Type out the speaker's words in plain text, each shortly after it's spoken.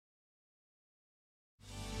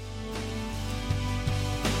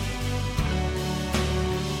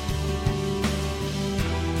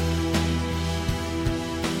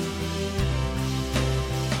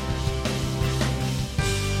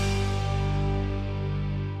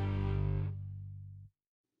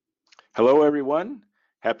Hello, everyone.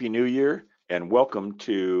 Happy New Year, and welcome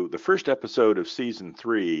to the first episode of Season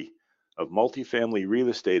 3 of Multifamily Real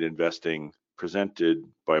Estate Investing presented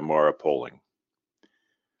by Mara Poling.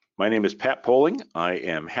 My name is Pat Poling. I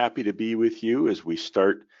am happy to be with you as we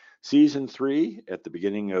start Season 3 at the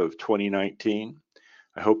beginning of 2019.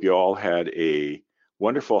 I hope you all had a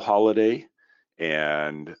wonderful holiday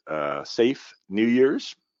and safe New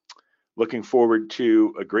Year's. Looking forward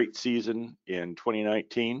to a great season in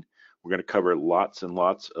 2019. We're going to cover lots and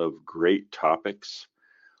lots of great topics,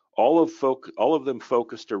 all of them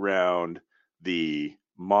focused around the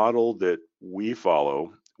model that we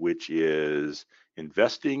follow, which is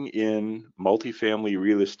investing in multifamily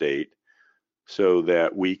real estate so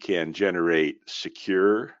that we can generate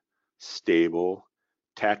secure, stable,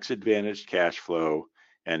 tax-advantaged cash flow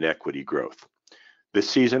and equity growth. This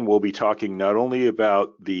season, we'll be talking not only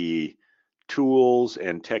about the tools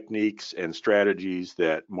and techniques and strategies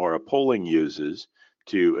that Mara Poling uses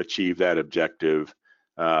to achieve that objective,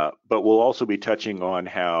 but we'll also be touching on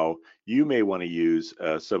how you may want to use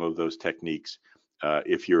some of those techniques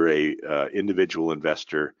if you're a individual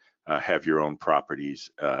investor, have your own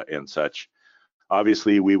properties and such.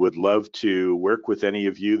 Obviously, we would love to work with any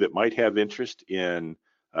of you that might have interest in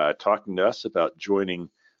talking to us about joining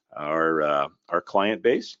our client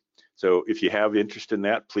base. So if you have interest in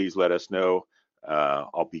that, please let us know.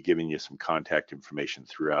 I'll be giving you some contact information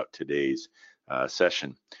throughout today's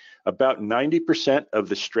session. About 90% of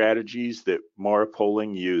the strategies that Mara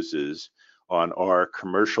Poling uses on our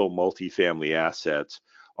commercial multifamily assets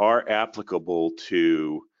are applicable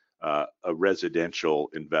to a residential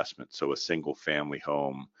investment, so a single family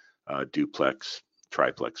home, duplex,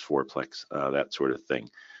 triplex, fourplex, that sort of thing.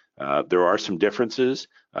 There are some differences,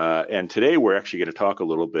 and today we're actually going to talk a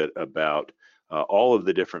little bit about all of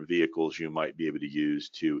the different vehicles you might be able to use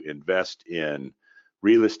to invest in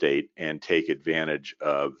real estate and take advantage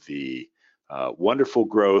of the wonderful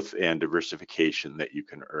growth and diversification that you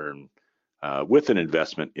can earn with an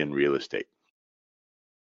investment in real estate.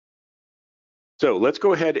 So let's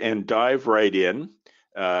go ahead and dive right in.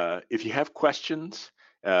 If you have questions,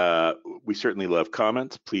 we certainly love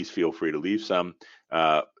comments. Please feel free to leave some.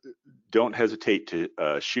 Don't hesitate to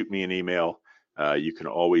shoot me an email. You can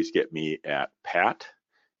always get me at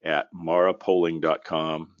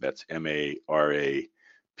pat@marapoling.com. That's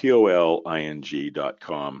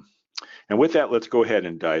MARAPOLING.com. And with that, let's go ahead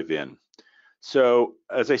and dive in. So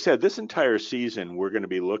as I said, this entire season, we're going to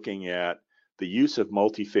be looking at the use of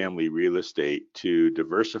multifamily real estate to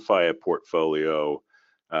diversify a portfolio,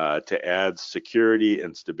 to add security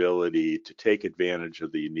and stability, to take advantage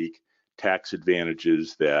of the unique tax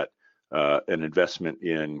advantages that an investment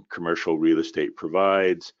in commercial real estate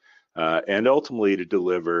provides, and ultimately to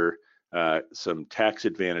deliver some tax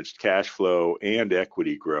advantaged cash flow and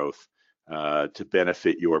equity growth to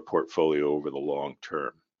benefit your portfolio over the long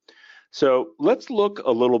term. So let's look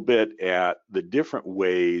a little bit at the different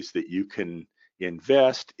ways that you can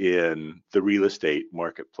invest in the real estate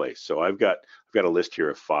marketplace. So I've got a list here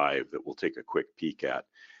of 5 that we'll take a quick peek at.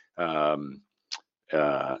 And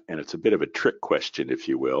it's a bit of a trick question, if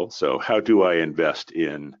you will. So how do I invest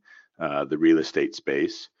in the real estate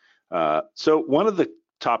space? So one of the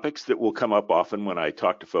topics that will come up often when I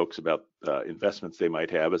talk to folks about investments they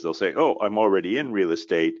might have is they'll say, oh, I'm already in real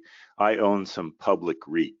estate. I own some public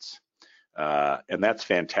REITs. And that's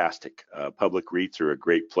fantastic. Public REITs are a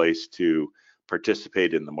great place to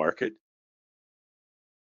participate in the market.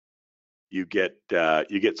 You get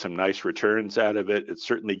some nice returns out of it. It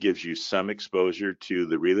certainly gives you some exposure to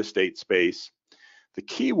the real estate space. The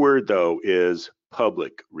key word, though, is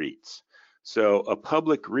public REITs. So a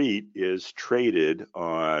public REIT is traded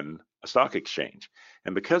on a stock exchange.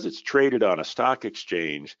 And because it's traded on a stock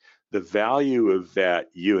exchange, the value of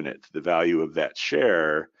that unit, the value of that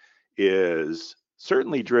share, is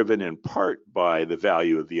certainly driven in part by the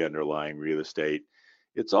value of the underlying real estate.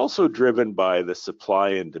 It's also driven by the supply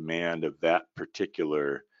and demand of that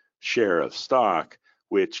particular share of stock,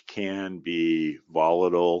 which can be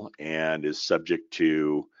volatile and is subject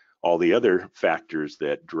to all the other factors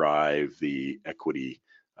that drive the equity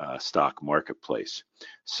stock marketplace.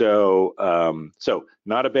 So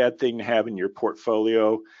not a bad thing to have in your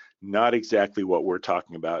portfolio. Not exactly what we're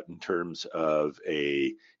talking about in terms of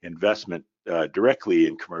a investment directly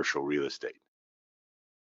in commercial real estate.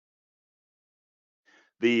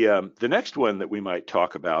 The next one that we might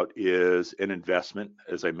talk about is an investment,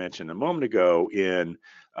 as I mentioned a moment ago, in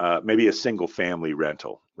maybe a single family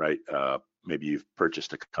rental, right? Maybe you've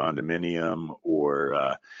purchased a condominium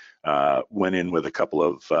or went in with a couple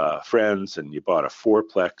of friends and you bought a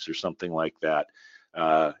fourplex or something like that.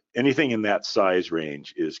 Anything in that size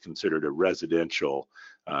range is considered a residential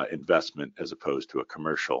investment as opposed to a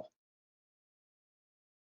commercial.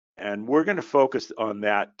 And we're going to focus on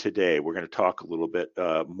that today. We're going to talk a little bit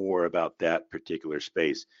more about that particular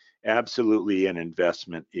space. Absolutely an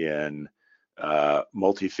investment in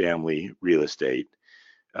multifamily real estate.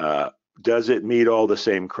 Does it meet all the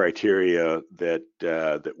same criteria that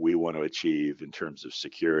that we want to achieve in terms of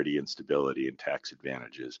security and stability and tax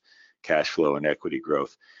advantages, cash flow and equity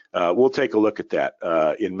growth? We'll take a look at that.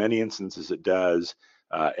 In many instances it does,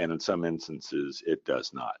 and in some instances it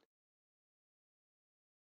does not.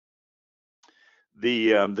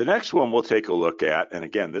 The next one we'll take a look at, and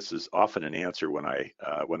again, this is often an answer when I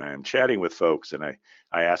am chatting with folks and I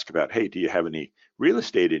ask about, hey, do you have any real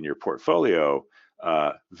estate in your portfolio?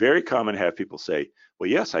 Very common to have people say, well,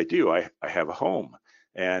 yes, I do. I have a home,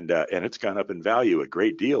 and it's gone up in value a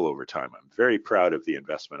great deal over time. I'm very proud of the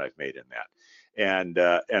investment I've made in that, and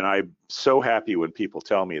I'm so happy when people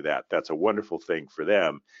tell me that. That's a wonderful thing for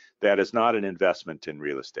them. That is not an investment in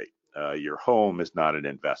real estate. Your home is not an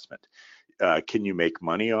investment. Can you make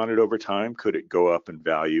money on it over time? Could it go up in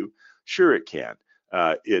value? Sure, it can.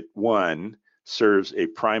 It serves a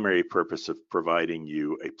primary purpose of providing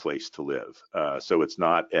you a place to live. So it's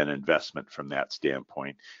not an investment from that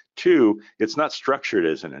standpoint. Two, it's not structured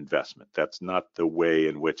as an investment. That's not the way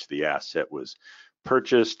in which the asset was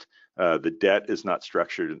purchased. The debt is not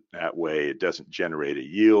structured that way. It doesn't generate a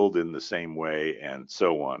yield in the same way, and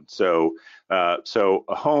so on. So a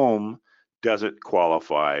home doesn't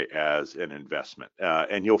qualify as an investment.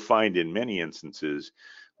 And you'll find in many instances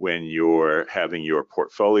when you're having your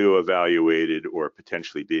portfolio evaluated or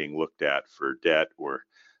potentially being looked at for debt or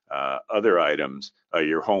other items,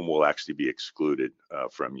 your home will actually be excluded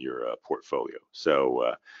from your portfolio.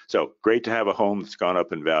 So great to have a home that's gone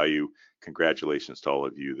up in value. Congratulations to all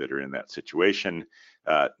of you that are in that situation,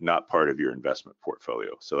 not part of your investment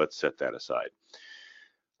portfolio. So let's set that aside.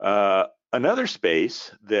 Another space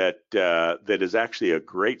that is actually a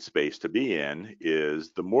great space to be in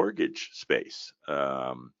is the mortgage space.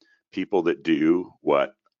 People that do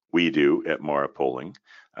what we do at Mara Poling,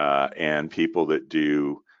 and people that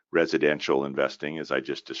do residential investing, as I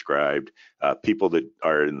just described, people that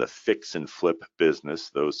are in the fix and flip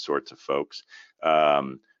business, those sorts of folks,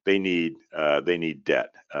 they need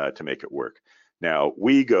debt to make it work. Now,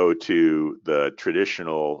 we go to the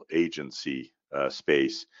traditional agency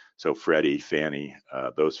space, so Freddie, Fannie,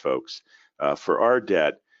 those folks. For our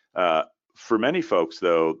debt, for many folks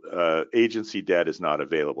though, agency debt is not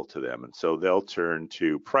available to them, and so they'll turn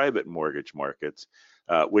to private mortgage markets,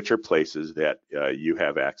 which are places that you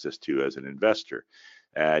have access to as an investor.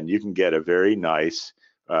 And you can get a very nice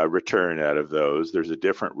return out of those. There's a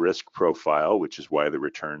different risk profile, which is why the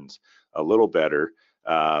return's a little better.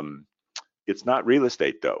 It's not real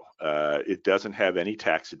estate though. It doesn't have any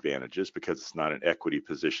tax advantages because it's not an equity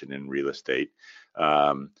position in real estate.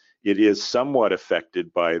 It is somewhat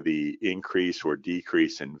affected by the increase or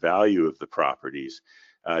decrease in value of the properties.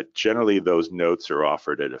 Generally, those notes are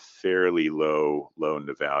offered at a fairly low loan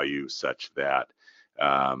to value such that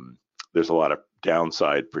there's a lot of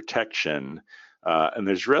downside protection, and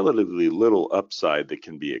there's relatively little upside that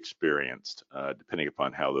can be experienced depending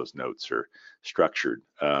upon how those notes are structured.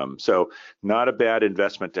 So not a bad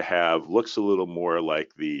investment to have. Looks a little more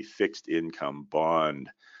like the fixed income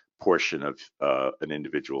bond portion of an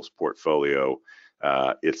individual's portfolio.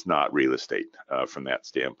 It's not real estate from that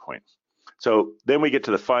standpoint. So then we get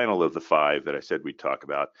to the final of the five that I said we'd talk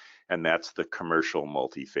about, and that's the commercial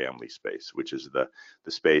multifamily space, which is the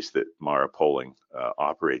space that Mara Poling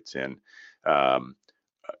operates in.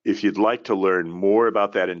 If you'd like to learn more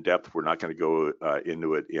about that in depth, we're not going to go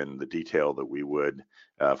into it in the detail that we would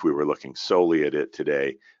if we were looking solely at it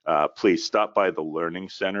today. Please stop by the Learning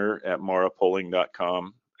Center at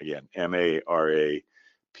marapoling.com. Again,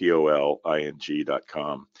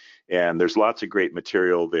 marapoling.com. And there's lots of great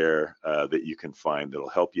material there that you can find that'll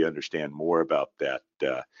help you understand more about that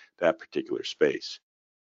particular space.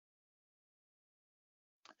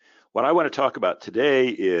 What I want to talk about today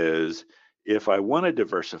is if I want to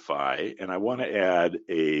diversify and I want to add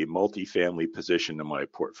a multifamily position to my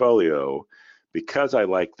portfolio, because I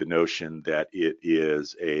like the notion that it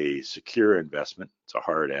is a secure investment, it's a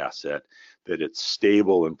hard asset, that it's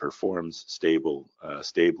stable and performs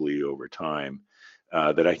stably over time,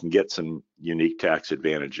 that I can get some unique tax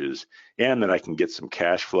advantages, and that I can get some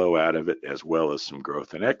cash flow out of it as well as some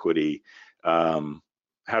growth in equity.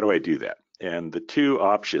 How do I do that? And the two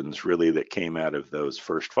options really that came out of those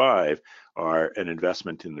first five are an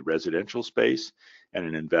investment in the residential space and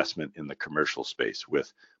an investment in the commercial space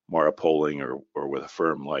with Mara Poling or with a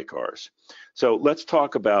firm like ours. So let's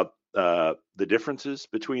talk about the differences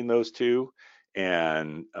between those two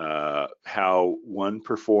and how one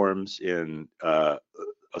performs in a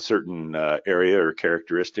certain area or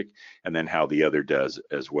characteristic, and then how the other does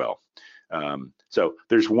as well. So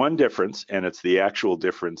there's one difference, and it's the actual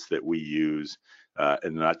difference that we use,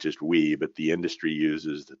 and not just we, but the industry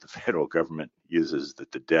uses, that the federal government uses,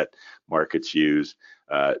 that the debt markets use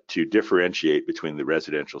to differentiate between the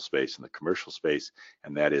residential space and the commercial space,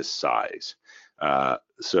 and that is size.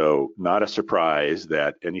 So not a surprise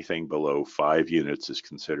that anything below 5 units is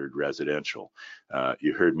considered residential.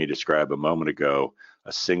 You heard me describe a moment ago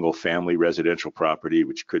a single family residential property,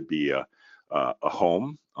 which could be a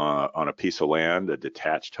home on a piece of land, a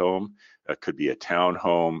detached home. It could be a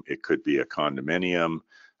townhome. It could be a condominium.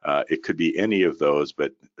 It could be any of those,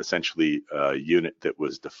 but essentially a unit that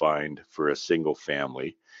was defined for a single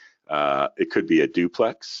family. It could be a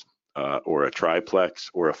duplex or a triplex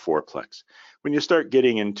or a fourplex. When you start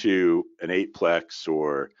getting into an 8-plex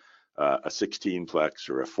or a 16-plex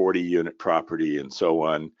or a 40-unit property and so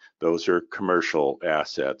on, those are commercial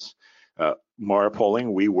assets. Mara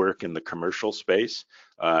Poling, we work in the commercial space,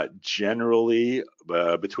 generally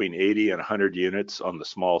between 80 and 100 units on the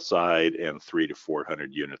small side and 300 to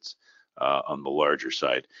 400 units on the larger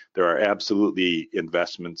side. There are absolutely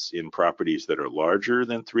investments in properties that are larger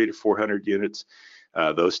than 300 to 400 units.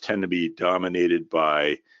 Those tend to be dominated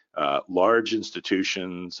by large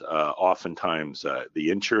institutions. Oftentimes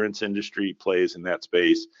the insurance industry plays in that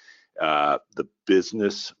space. The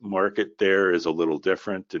business market there is a little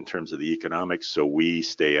different in terms of the economics, so we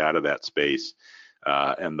stay out of that space,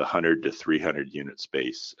 and the 100 to 300 unit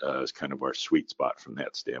space is kind of our sweet spot from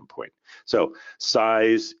that standpoint. So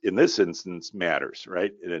size in this instance matters,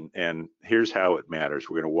 right? And here's how it matters.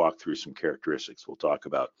 We're going to walk through some characteristics. We'll talk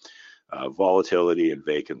about volatility and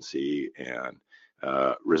vacancy and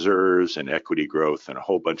reserves and equity growth and a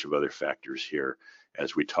whole bunch of other factors here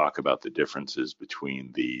as we talk about the differences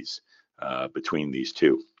between these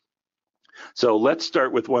two. So let's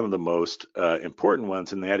start with one of the most important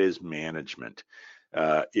ones, and that is management.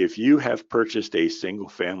 If you have purchased a single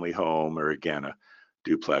family home, or again a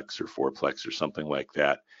duplex or fourplex or something like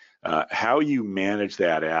that, how you manage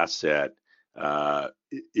that asset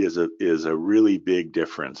is a really big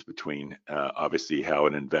difference between obviously how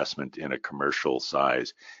an investment in a commercial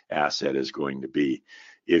size asset is going to be.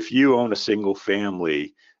 If you own a single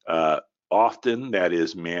family, often that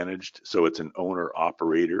is managed, so it's an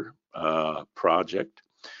owner-operator project.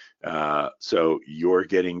 So you're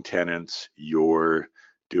getting tenants, you're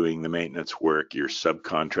doing the maintenance work, you're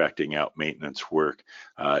subcontracting out maintenance work,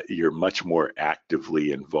 you're much more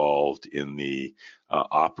actively involved in the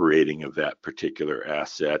operating of that particular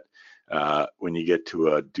asset. When you get to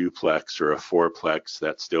a duplex or a fourplex,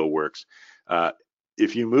 that still works.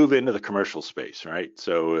 If you move into the commercial space, right?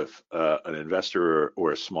 So if an investor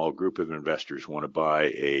or a small group of investors want to buy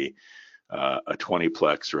a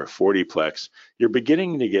 20-plex or a 40-plex, you're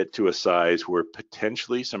beginning to get to a size where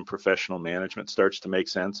potentially some professional management starts to make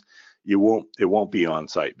sense. It won't be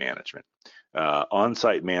on-site management.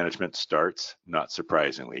 On-site management starts, not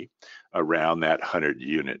surprisingly, around that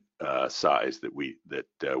 100-unit size that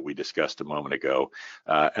we discussed a moment ago,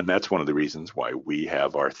 and that's one of the reasons why we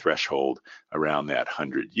have our threshold around that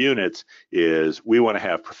 100 units. Is we want to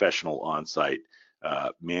have professional on-site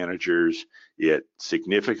managers. It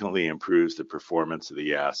significantly improves the performance of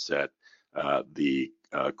the asset, the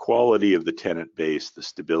quality of the tenant base, the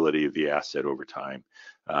stability of the asset over time,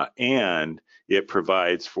 and it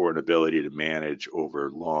provides for an ability to manage over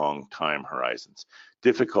long time horizons.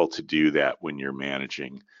 Difficult to do that when you're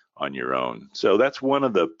managing on your own. So that's one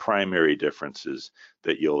of the primary differences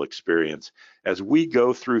that you'll experience as we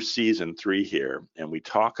go through season 3 here, and we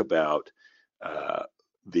talk about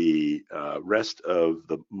the rest of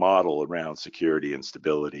the model around security and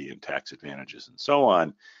stability and tax advantages and so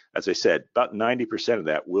on. As I said, about 90% of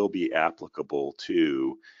that will be applicable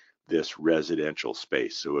to this residential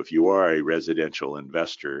space. So if you are a residential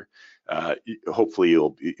investor, hopefully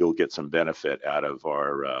you'll get some benefit out of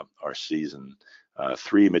our season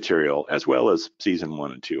 3 material, as well as season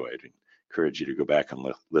 1 and 2. I'd encourage you to go back and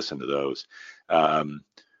listen to those.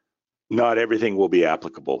 Not everything will be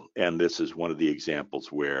applicable, and this is one of the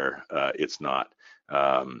examples where it's not.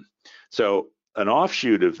 So an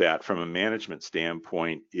offshoot of that from a management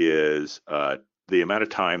standpoint is the amount of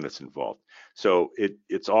time that's involved. So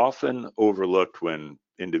it's often overlooked when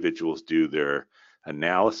individuals do their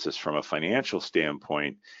analysis from a financial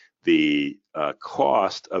standpoint the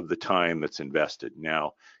cost of the time that's invested.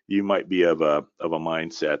 Now, you might be of a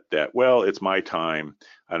mindset that, well, it's my time,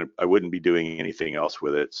 I wouldn't be doing anything else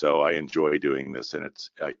with it, so I enjoy doing this, and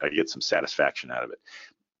I get some satisfaction out of it.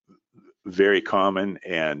 Very common,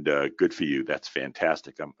 and good for you. That's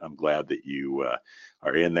fantastic. I'm glad that you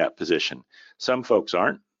are in that position. Some folks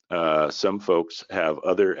aren't. Some folks have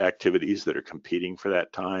other activities that are competing for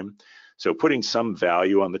that time. So putting some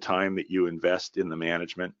value on the time that you invest in the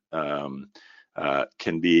management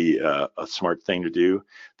can be a smart thing to do.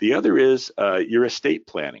 The other is your estate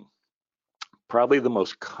planning. Probably the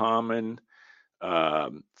most common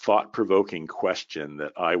thought-provoking question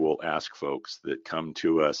that I will ask folks that come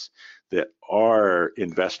to us that are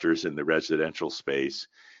investors in the residential space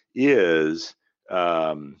is,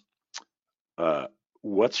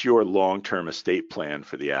 what's your long-term estate plan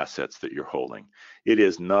for the assets that you're holding? It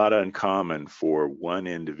is not uncommon for one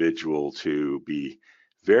individual to be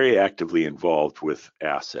very actively involved with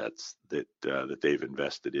assets that they've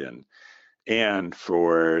invested in, and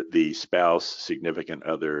for the spouse, significant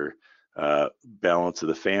other, balance of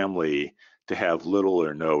the family to have little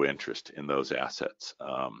or no interest in those assets.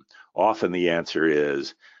 Often the answer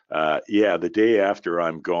is, yeah, the day after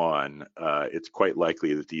I'm gone, it's quite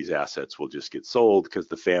likely that these assets will just get sold because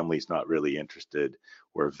the family's not really interested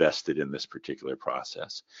or vested in this particular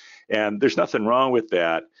process. And there's nothing wrong with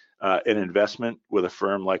that. An investment with a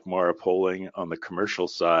firm like Mara Poling on the commercial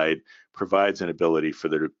side provides an ability for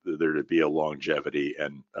there to be a longevity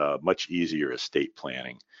and much easier estate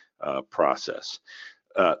planning process.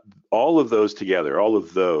 All of those together, all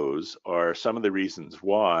of those are some of the reasons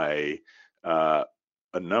why a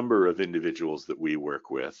number of individuals that we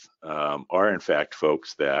work with are in fact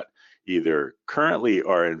folks that either currently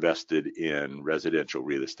are invested in residential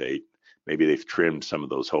real estate, maybe they've trimmed some of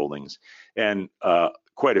those holdings, and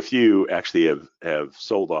quite a few actually have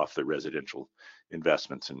sold off their residential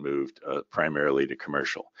investments and moved primarily to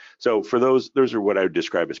commercial. So for those are what I would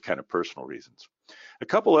describe as kind of personal reasons. A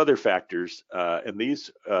couple other factors, and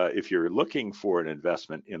these, if you're looking for an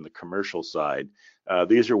investment in the commercial side,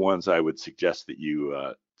 these are ones I would suggest that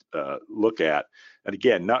you look at. And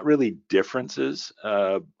again, not really differences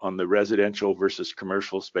on the residential versus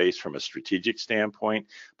commercial space from a strategic standpoint,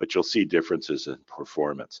 but you'll see differences in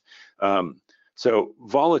performance. So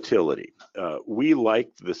volatility, we like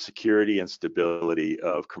the security and stability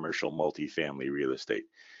of commercial multifamily real estate.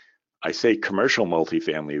 I say commercial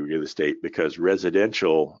multifamily real estate because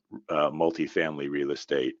residential multifamily real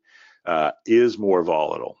estate is more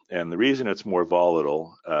volatile. And the reason it's more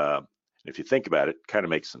volatile, if you think about it, kind of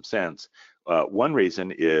makes some sense. One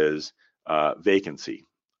reason is vacancy,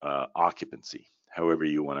 occupancy, however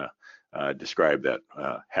you want to describe that,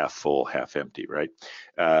 half full, half empty, right?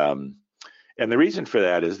 And the reason for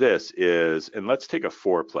that is this is, and let's take a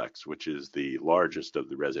fourplex, which is the largest of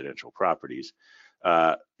the residential properties.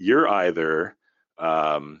 You're either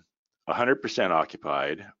 100%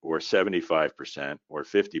 occupied, or 75%, or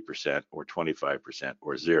 50%, or 25%,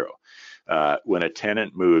 or zero. When a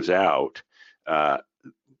tenant moves out,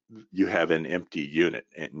 you have an empty unit,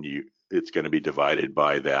 and it's going to be divided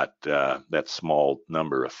by that small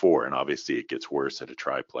number of 4, and obviously it gets worse at a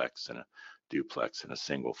triplex and a duplex and a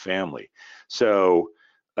single family. So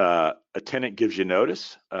a tenant gives you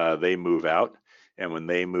notice, they move out. And when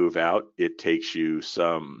they move out, it takes you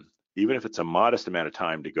even if it's a modest amount of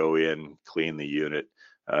time to go in, clean the unit,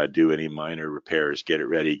 do any minor repairs, get it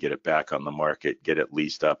ready, get it back on the market, get it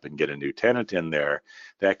leased up, and get a new tenant in there.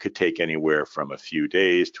 That could take anywhere from a few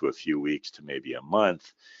days to a few weeks to maybe a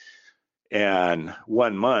month. And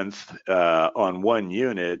 1 month on one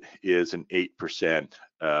unit is an 8%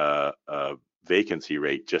 vacancy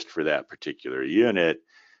rate just for that particular unit.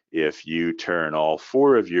 If you turn all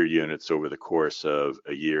 4 of your units over the course of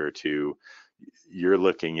a year or two, you're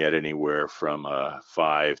looking at anywhere from a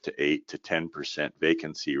 5 to 8 to 10%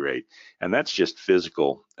 vacancy rate. And that's just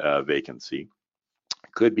physical vacancy.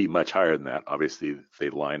 Could be much higher than that, obviously, if they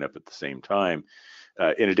line up at the same time.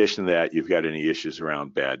 In addition to that, you've got any issues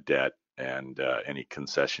around bad debt and any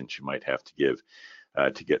concessions you might have to give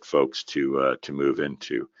to get folks to move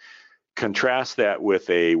into. Contrast that with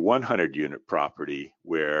a 100-unit property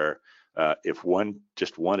where if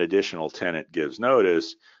just one additional tenant gives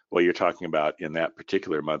notice, well, you're talking about in that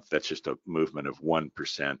particular month, that's just a movement of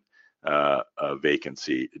 1%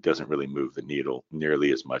 vacancy. It doesn't really move the needle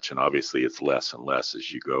nearly as much, and obviously it's less and less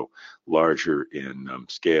as you go larger in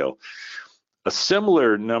scale. A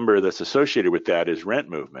similar number that's associated with that is rent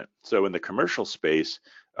movement. So in the commercial space,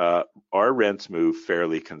 our rents move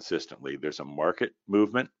fairly consistently. There's a market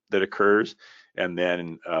movement that occurs, And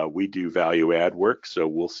then we do value add work, so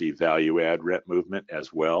we'll see value add rent movement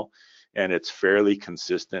as well. And it's fairly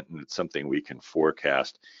consistent, and it's something we can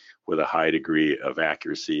forecast with a high degree of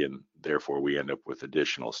accuracy, and therefore we end up with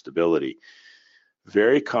additional stability.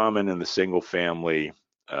 Very common in the single family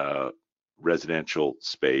residential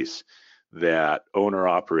space that owner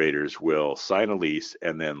operators will sign a lease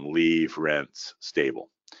and then leave rents stable,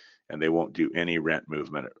 and they won't do any rent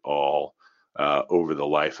movement at all over the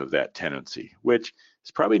life of that tenancy, which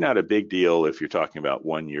is probably not a big deal if you're talking about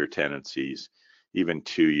 1-year tenancies, even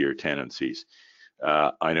 2-year tenancies.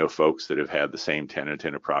 I know folks that have had the same tenant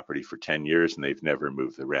in a property for 10 years and they've never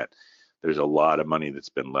moved the rent. There's a lot of money that's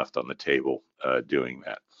been left on the table doing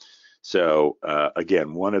that. So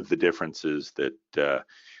again, one of the differences that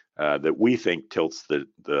that we think tilts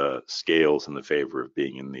the scales in the favor of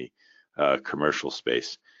being in the commercial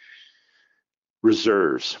space.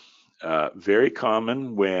 Reserves. Very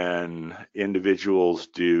common when individuals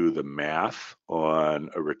do the math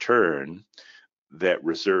on a return that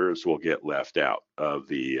reserves will get left out of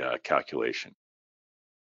the calculation.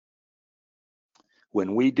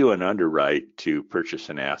 When we do an underwrite to purchase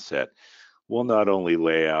an asset, we'll not only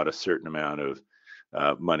lay out a certain amount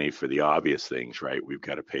of money for the obvious things, right? We've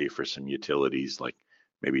got to pay for some utilities like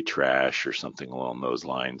maybe trash or something along those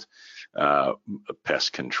lines,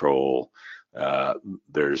 pest control.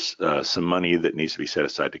 There's some money that needs to be set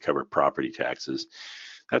aside to cover property taxes.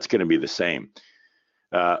 That's going to be the same.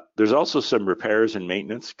 There's also some repairs and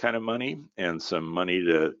maintenance kind of money, and some money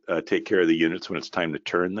to take care of the units when it's time to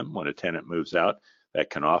turn them when a tenant moves out. That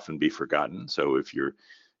can often be forgotten. So if you're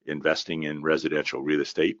investing in residential real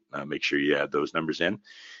estate, make sure you add those numbers in.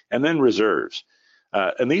 And then reserves.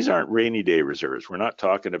 And these aren't rainy day reserves. We're not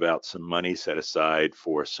talking about some money set aside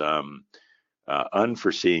for some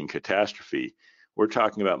unforeseen catastrophe. We're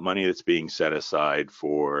talking about money that's being set aside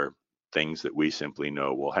for things that we simply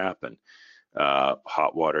know will happen.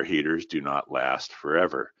 Hot water heaters do not last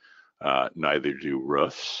forever. Neither do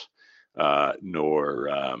roofs,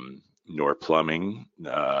 nor plumbing,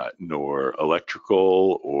 nor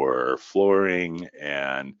electrical or flooring.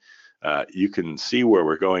 And you can see where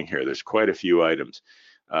we're going here. There's quite a few items.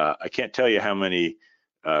 I can't tell you how many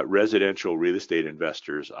residential real estate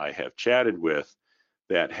investors I have chatted with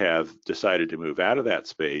that have decided to move out of that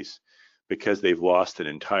space because they've lost an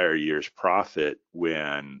entire year's profit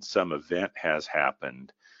when some event has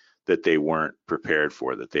happened that they weren't prepared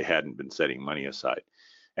for, that they hadn't been setting money aside.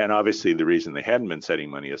 And obviously the reason they hadn't been setting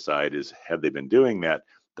money aside is had they been doing that,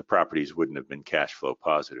 the properties wouldn't have been cash flow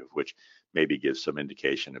positive, which maybe gives some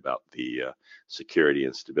indication about the security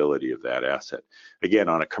and stability of that asset. Again,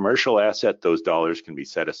 on a commercial asset, those dollars can be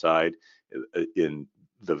set aside. In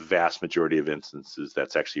the vast majority of instances,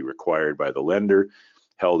 that's actually required by the lender,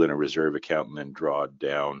 held in a reserve account, and then drawn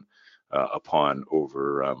down upon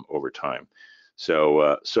over time.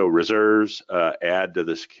 So reserves add to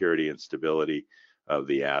the security and stability of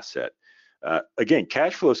the asset. Again,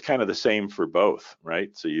 cash flow is kind of the same for both,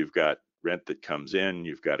 right? So you've got rent that comes in,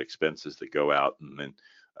 you've got expenses that go out, and then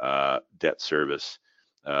debt service,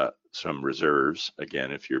 some reserves,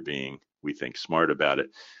 again, if you're being, we think, smart about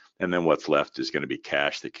it. And then what's left is going to be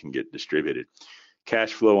cash that can get distributed.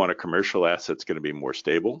 Cash flow on a commercial asset is going to be more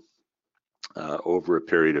stable over a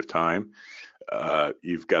period of time.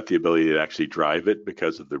 You've got the ability to actually drive it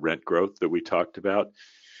because of the rent growth that we talked about.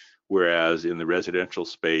 Whereas in the residential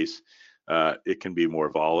space, it can be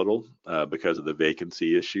more volatile because of the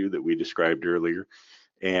vacancy issue that we described earlier,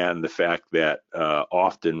 and the fact that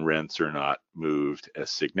often rents are not moved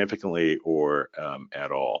as significantly or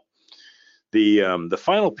at all. The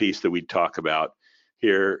final piece that we talk about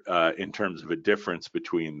here in terms of a difference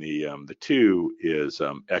between the two is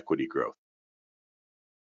equity growth.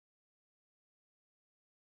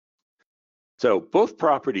 So both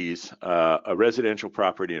properties, a residential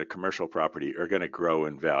property and a commercial property, are going to grow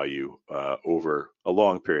in value over a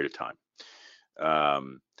long period of time.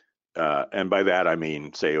 And by that, I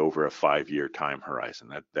mean, say, over a 5-year time horizon.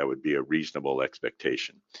 That would be a reasonable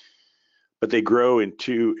expectation. But they grow in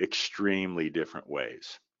two extremely different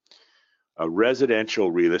ways. A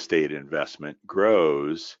residential real estate investment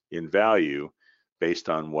grows in value based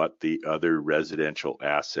on what the other residential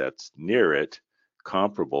assets near it,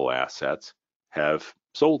 comparable assets, have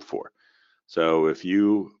sold for. So if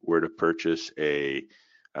you were to purchase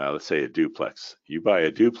let's say a duplex, you buy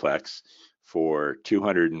a duplex for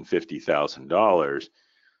 $250,000.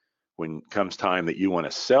 When comes time that you want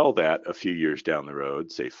to sell that a few years down the road,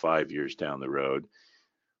 say 5 years down the road,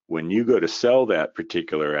 when you go to sell that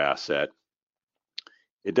particular asset,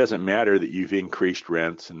 it doesn't matter that you've increased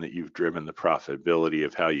rents and that you've driven the profitability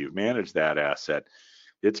of how you've managed that asset.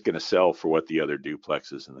 it's going to sell for what the other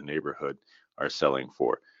duplexes in the neighborhood are selling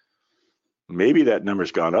for. Maybe that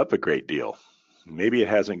number's gone up a great deal. Maybe it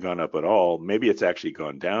hasn't gone up at all. Maybe it's actually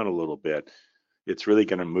gone down a little bit. It's really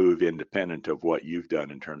going to move independent of what you've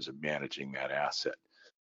done in terms of managing that asset.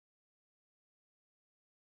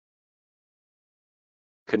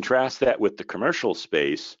 Contrast that with the commercial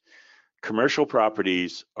space. Commercial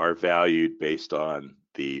properties are valued based on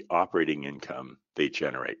the operating income they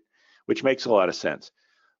generate, which makes a lot of sense.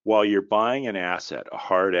 While you're buying an asset, a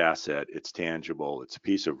hard asset, it's tangible, it's a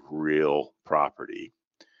piece of real property,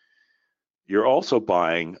 you're also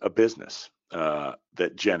buying a business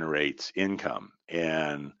that generates income.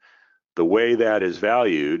 And the way that is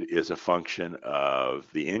valued is a function of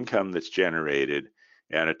the income that's generated,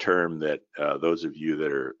 and a term that those of you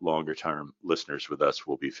that are longer term listeners with us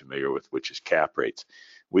will be familiar with, which is cap rates.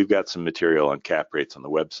 We've got some material on cap rates on the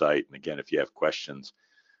website. And again, if you have questions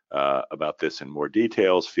about this in more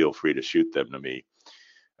details, feel free to shoot them to me.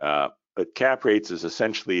 But cap rates is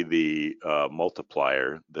essentially the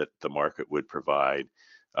multiplier that the market would provide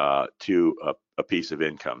to a piece of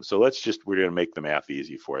income. So we're going to make the math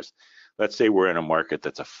easy for us. Let's say we're in a market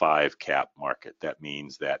that's a 5 cap market. That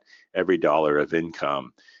means that every dollar of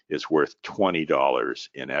income is worth $20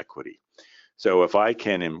 in equity. So if I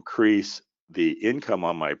can increase the income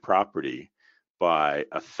on my property by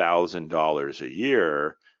 $1,000 a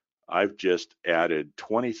year, I've just added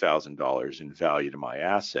 $20,000 in value to my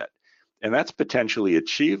asset. And that's potentially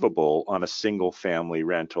achievable on a single family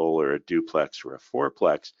rental or a duplex or a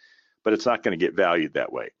fourplex, but it's not going to get valued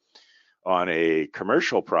that way. On a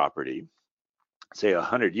commercial property, say a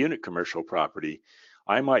 100-unit commercial property,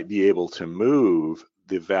 I might be able to move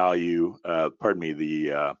the value,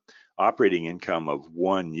 the operating income of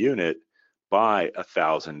one unit by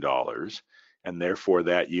 $1,000, and therefore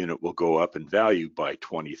that unit will go up in value by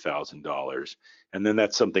 $20,000. And then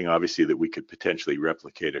that's something obviously that we could potentially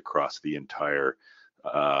replicate across the entire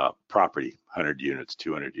property, 100 units,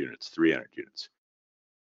 200 units, 300 units.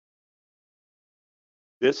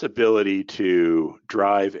 This ability to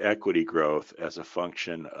drive equity growth as a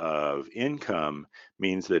function of income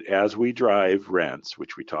means that as we drive rents,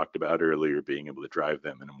 which we talked about earlier, being able to drive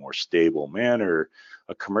them in a more stable manner,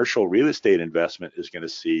 a commercial real estate investment is going to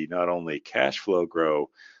see not only cash flow grow,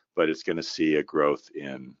 but it's going to see a growth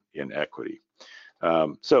in equity.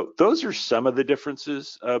 So those are some of the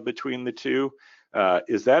differences between the two.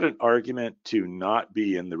 Is that an argument to not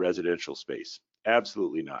be in the residential space?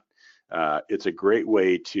 Absolutely not. It's a great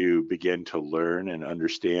way to begin to learn and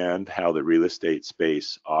understand how the real estate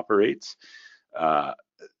space operates.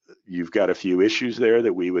 You've got a few issues there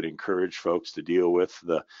that we would encourage folks to deal with: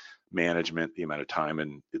 the management, the amount of time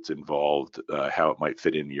and it's involved, how it might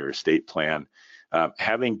fit into your estate plan.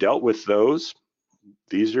 Having dealt with those,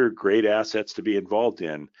 these are great assets to be involved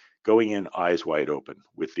in, going in eyes wide open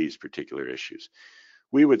with these particular issues.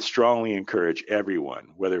 We would strongly encourage everyone,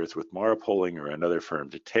 whether it's with Mara Poling or another firm,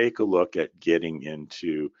 to take a look at getting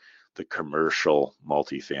into the commercial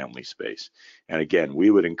multifamily space. And again,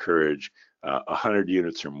 we would encourage 100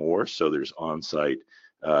 units or more, so there's on-site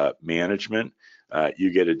management.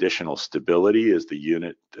 You get additional stability as the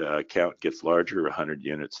unit count gets larger: 100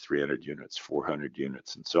 units, 300 units, 400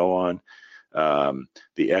 units, and so on.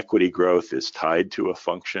 The equity growth is tied to a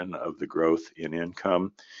function of the growth in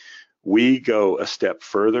income. We go a step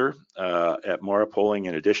further at Mara Poling.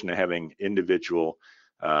 In addition to having individual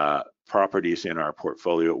properties in our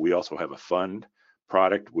portfolio, we also have a fund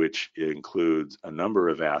product, which includes a number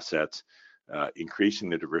of assets, increasing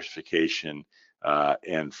the diversification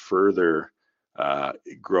and further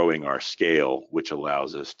growing our scale, which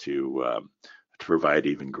allows us to provide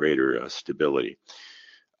even greater stability.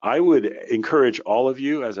 I would encourage all of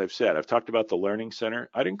you, as I've said, I've talked about the Learning Center.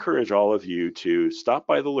 I'd encourage all of you to stop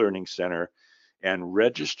by the Learning Center and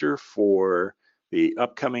register for the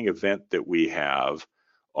upcoming event that we have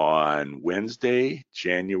on Wednesday,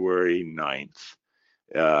 January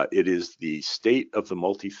 9th. It is the State of the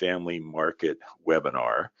Multifamily Market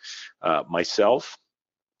webinar. Myself,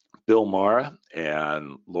 Bill Mara,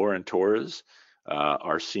 and Lauren Torres,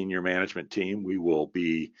 our senior management team, we will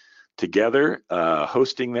be together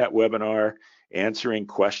hosting that webinar, answering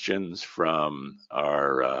questions from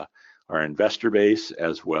our investor base,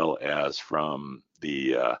 as well as from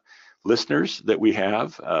the listeners that we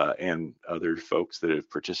have and other folks that have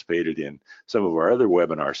participated in some of our other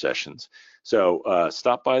webinar sessions. So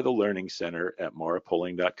stop by the Learning Center at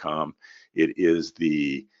marapoling.com. It is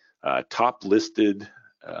the top listed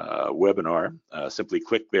webinar. Simply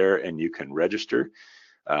click there and you can register.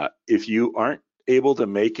 If you aren't able to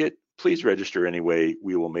make it, please register anyway.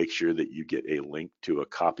 We will make sure that you get a link to a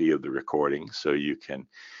copy of the recording so you can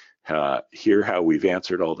hear how we've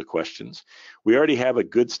answered all the questions. We already have a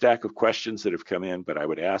good stack of questions that have come in, but I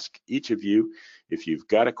would ask each of you, if you've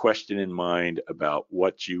got a question in mind about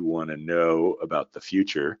what you want to know about the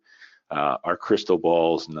future, our crystal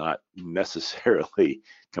ball's not necessarily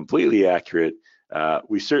completely accurate.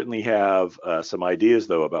 We certainly have some ideas,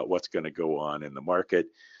 though, about what's going to go on in the market,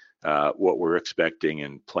 what we're expecting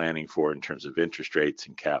and planning for in terms of interest rates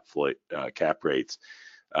and cap rates.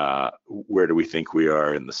 Where do we think we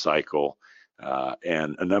are in the cycle,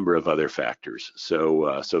 and a number of other factors.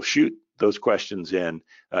 So shoot those questions in.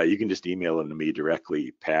 You can just email them to me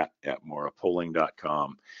directly,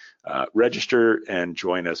 pat@morapoling.com. Register and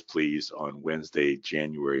join us, please, on Wednesday,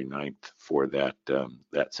 January 9th for that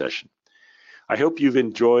session. I hope you've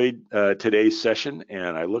enjoyed today's session,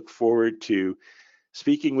 and I look forward to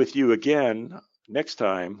speaking with you again next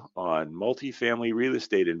time on Multifamily Real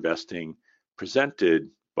Estate Investing, presented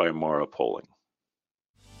by Mara Poling.